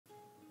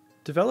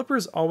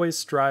Developers always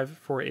strive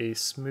for a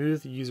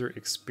smooth user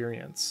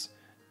experience.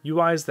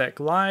 UIs that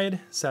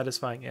glide,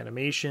 satisfying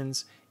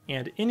animations,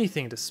 and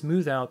anything to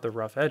smooth out the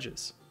rough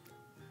edges.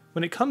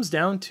 When it comes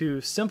down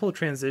to simple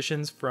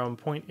transitions from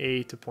point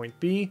A to point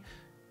B,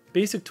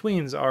 basic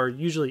tweens are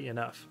usually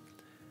enough.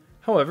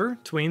 However,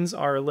 tweens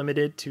are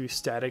limited to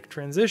static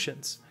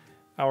transitions.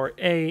 Our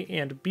A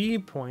and B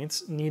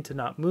points need to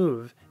not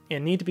move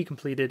and need to be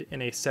completed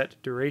in a set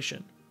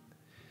duration.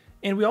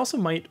 And we also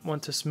might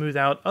want to smooth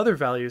out other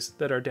values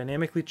that are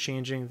dynamically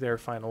changing their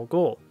final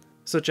goal,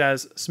 such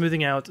as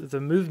smoothing out the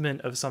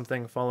movement of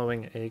something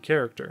following a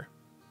character.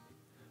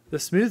 The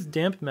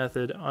SmoothDamp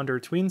method under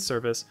Tween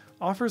Service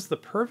offers the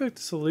perfect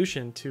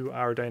solution to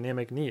our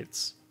dynamic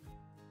needs.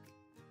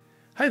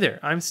 Hi there,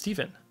 I'm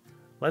Steven.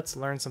 Let's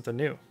learn something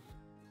new.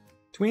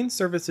 Tween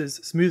Service's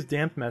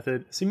SmoothDamp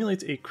method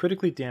simulates a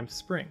critically damped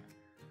spring.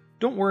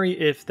 Don't worry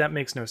if that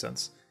makes no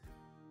sense.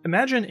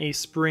 Imagine a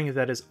spring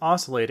that is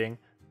oscillating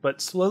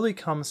but slowly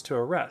comes to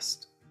a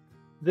rest.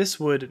 This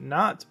would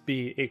not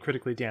be a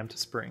critically damped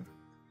spring.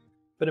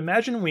 But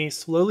imagine we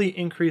slowly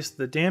increase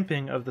the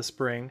damping of the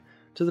spring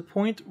to the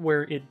point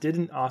where it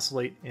didn't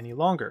oscillate any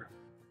longer.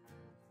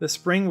 The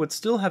spring would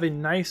still have a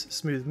nice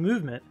smooth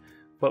movement,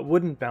 but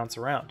wouldn't bounce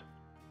around.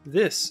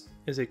 This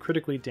is a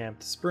critically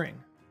damped spring.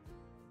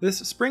 This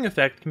spring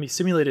effect can be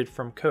simulated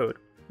from code,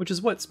 which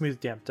is what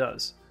SmoothDamp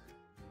does.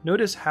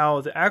 Notice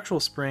how the actual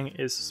spring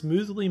is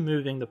smoothly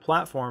moving the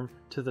platform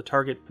to the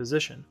target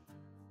position.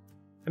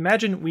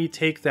 Imagine we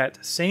take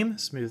that same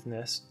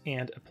smoothness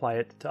and apply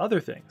it to other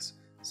things,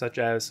 such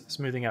as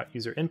smoothing out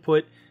user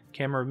input,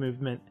 camera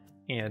movement,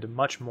 and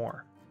much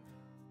more.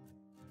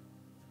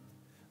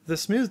 The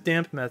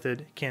SmoothDamp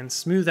method can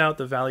smooth out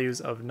the values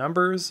of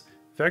numbers,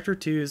 vector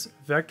 2s,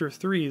 vector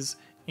 3s,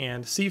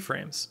 and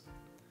C-frames.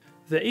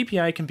 The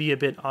API can be a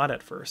bit odd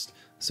at first,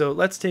 so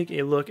let's take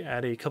a look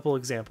at a couple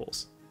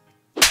examples.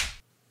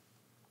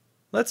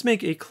 Let's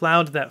make a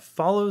cloud that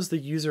follows the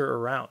user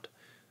around.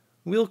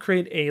 We'll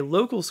create a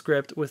local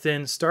script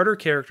within starter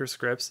character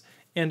scripts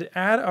and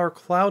add our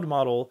cloud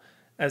model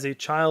as a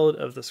child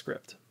of the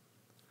script.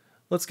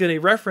 Let's get a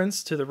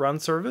reference to the run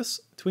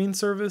service, tween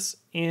service,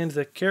 and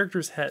the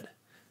character's head.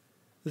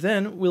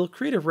 Then we'll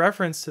create a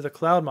reference to the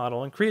cloud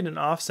model and create an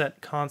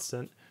offset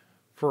constant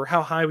for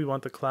how high we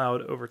want the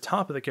cloud over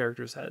top of the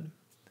character's head.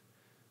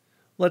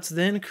 Let's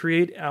then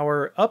create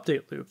our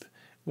update loop,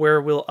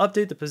 where we'll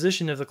update the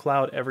position of the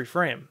cloud every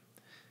frame.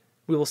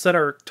 We will set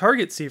our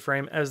target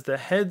C-frame as the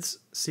head's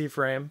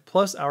C-frame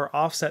plus our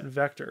offset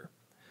vector.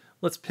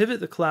 Let's pivot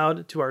the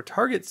cloud to our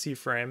target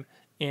C-frame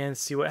and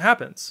see what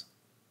happens.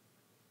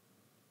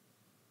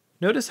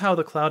 Notice how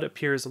the cloud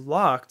appears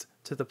locked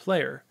to the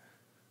player.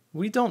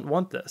 We don't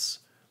want this.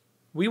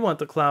 We want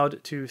the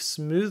cloud to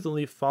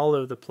smoothly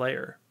follow the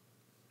player.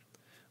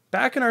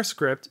 Back in our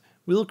script,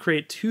 we'll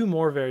create two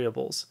more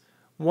variables,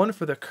 one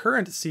for the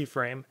current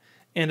C-frame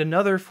and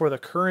another for the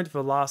current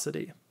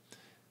velocity.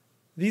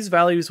 These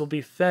values will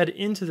be fed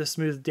into the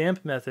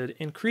SmoothDamp method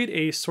and create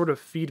a sort of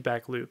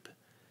feedback loop.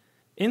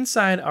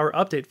 Inside our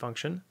update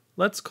function,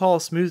 let's call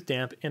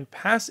SmoothDamp and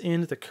pass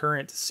in the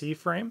current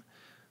C-frame,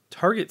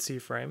 target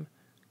C-frame,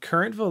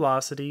 current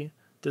velocity,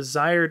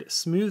 desired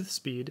smooth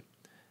speed,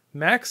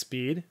 max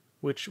speed,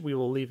 which we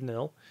will leave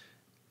nil,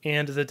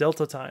 and the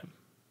delta time.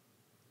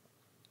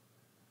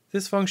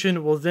 This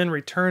function will then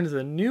return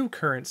the new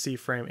current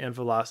C-frame and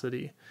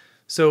velocity,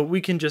 so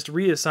we can just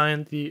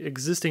reassign the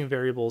existing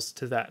variables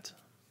to that.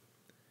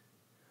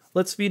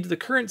 Let's feed the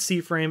current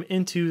C-frame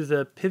into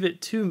the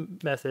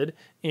pivot2 method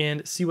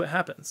and see what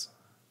happens.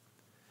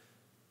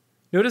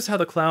 Notice how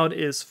the cloud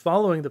is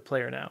following the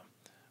player now.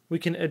 We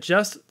can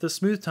adjust the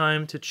smooth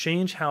time to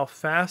change how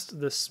fast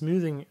the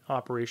smoothing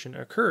operation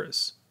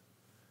occurs.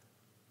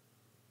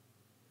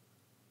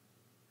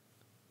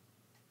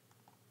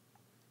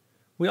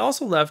 We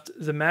also left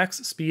the max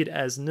speed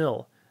as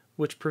nil,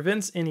 which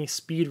prevents any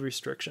speed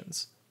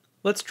restrictions.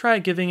 Let's try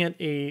giving it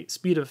a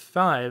speed of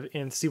 5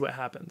 and see what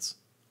happens.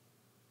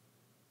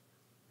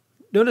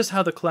 Notice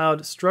how the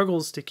cloud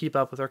struggles to keep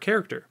up with our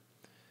character.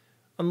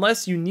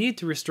 Unless you need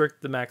to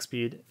restrict the max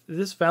speed,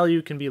 this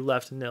value can be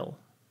left nil.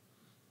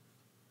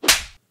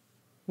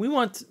 We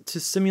want to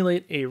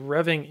simulate a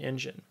revving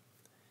engine.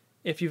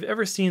 If you've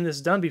ever seen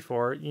this done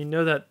before, you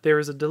know that there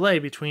is a delay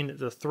between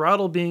the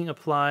throttle being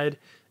applied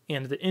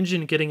and the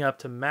engine getting up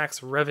to max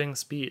revving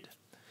speed.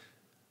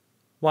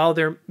 While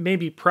there may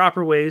be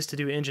proper ways to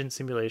do engine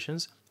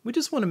simulations, we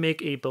just want to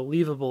make a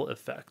believable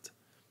effect.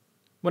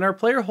 When our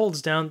player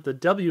holds down the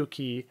W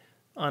key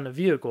on a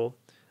vehicle,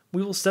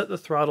 we will set the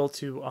throttle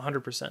to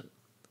 100%.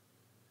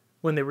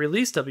 When they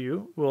release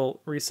W,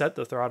 we'll reset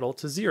the throttle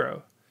to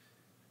 0.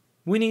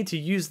 We need to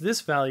use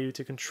this value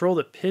to control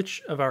the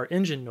pitch of our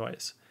engine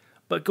noise,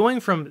 but going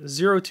from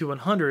 0 to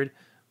 100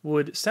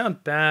 would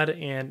sound bad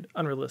and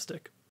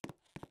unrealistic.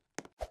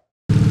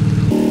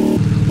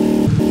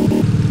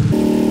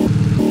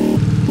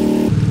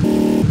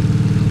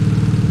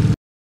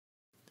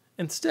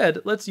 Instead,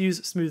 let's use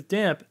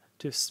SmoothDamp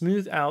to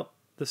smooth out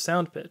the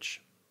sound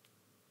pitch.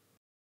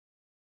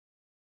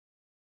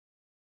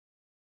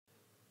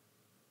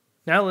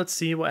 Now let's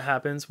see what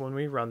happens when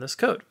we run this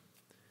code.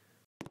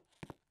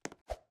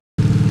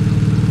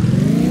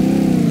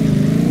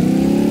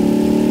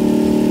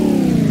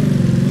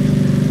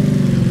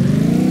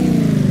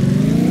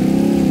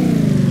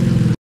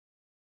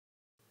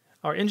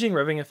 Our engine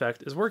revving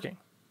effect is working.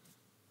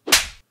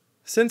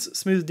 Since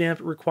SmoothDamp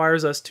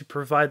requires us to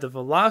provide the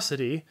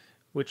velocity,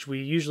 which we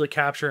usually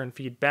capture and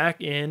feed back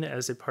in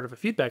as a part of a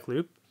feedback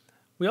loop,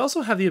 we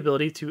also have the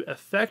ability to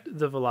affect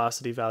the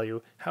velocity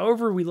value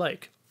however we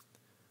like.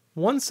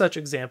 One such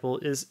example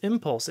is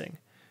impulsing,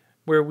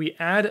 where we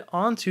add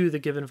onto the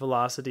given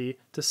velocity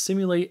to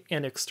simulate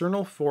an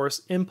external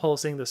force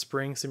impulsing the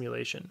spring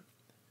simulation.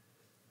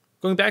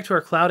 Going back to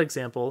our cloud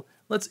example,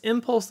 let's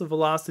impulse the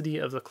velocity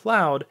of the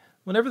cloud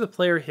whenever the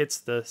player hits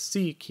the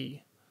C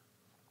key.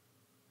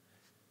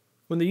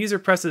 When the user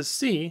presses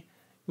C,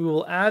 we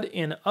will add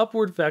an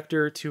upward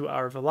vector to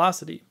our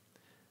velocity.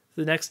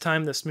 The next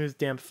time the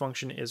SmoothDamp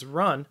function is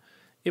run,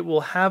 it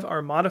will have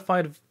our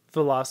modified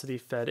velocity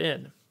fed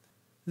in.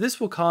 This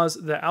will cause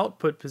the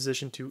output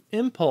position to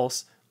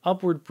impulse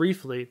upward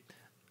briefly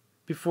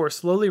before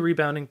slowly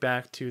rebounding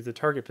back to the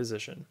target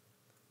position.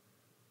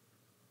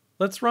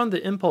 Let's run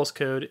the impulse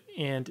code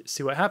and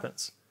see what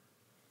happens.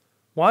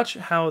 Watch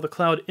how the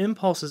cloud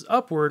impulses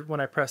upward when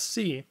I press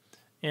C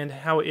and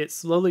how it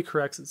slowly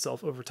corrects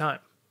itself over time.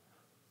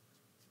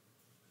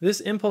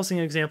 This impulsing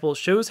example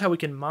shows how we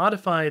can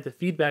modify the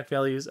feedback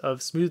values of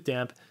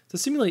SmoothDamp to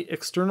simulate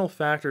external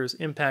factors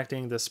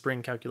impacting the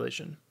spring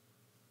calculation.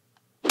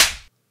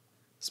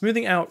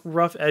 Smoothing out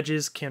rough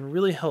edges can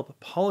really help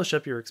polish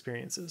up your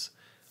experiences.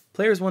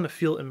 Players want to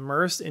feel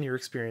immersed in your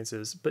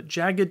experiences, but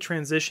jagged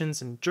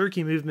transitions and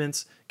jerky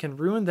movements can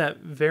ruin that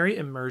very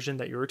immersion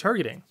that you were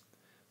targeting.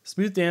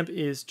 SmoothDamp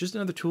is just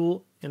another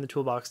tool in the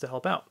toolbox to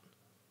help out.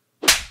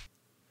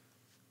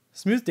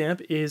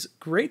 SmoothDamp is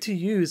great to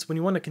use when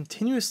you want to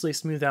continuously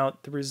smooth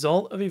out the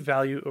result of a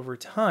value over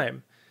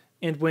time,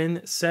 and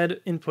when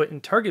said input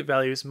and target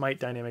values might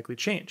dynamically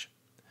change.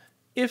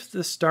 If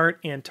the start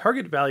and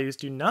target values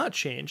do not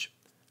change,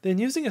 then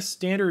using a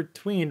standard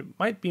tween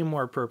might be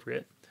more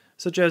appropriate,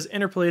 such as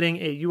interpolating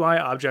a UI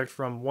object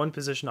from one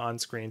position on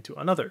screen to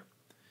another.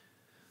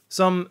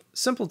 Some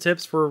simple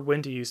tips for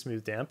when to use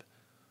SmoothDamp.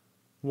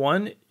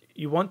 1.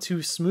 You want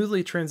to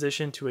smoothly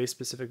transition to a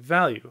specific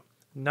value,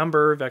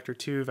 number, vector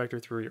 2, vector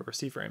 3, or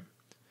C-frame.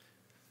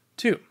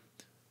 2.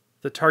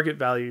 The target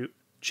value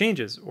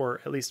changes,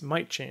 or at least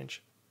might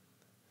change.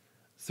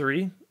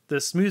 3. The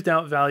smoothed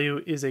out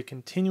value is a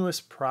continuous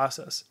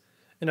process.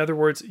 In other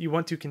words, you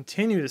want to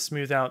continue to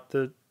smooth out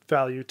the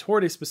value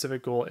toward a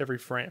specific goal every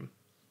frame.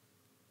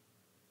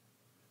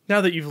 Now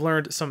that you've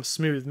learned some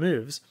smooth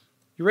moves,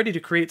 you're ready to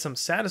create some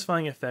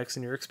satisfying effects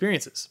in your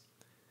experiences.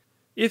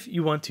 If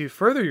you want to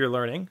further your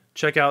learning,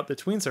 check out the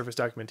tween surface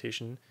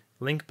documentation,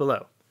 link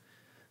below.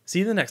 See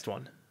you in the next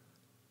one.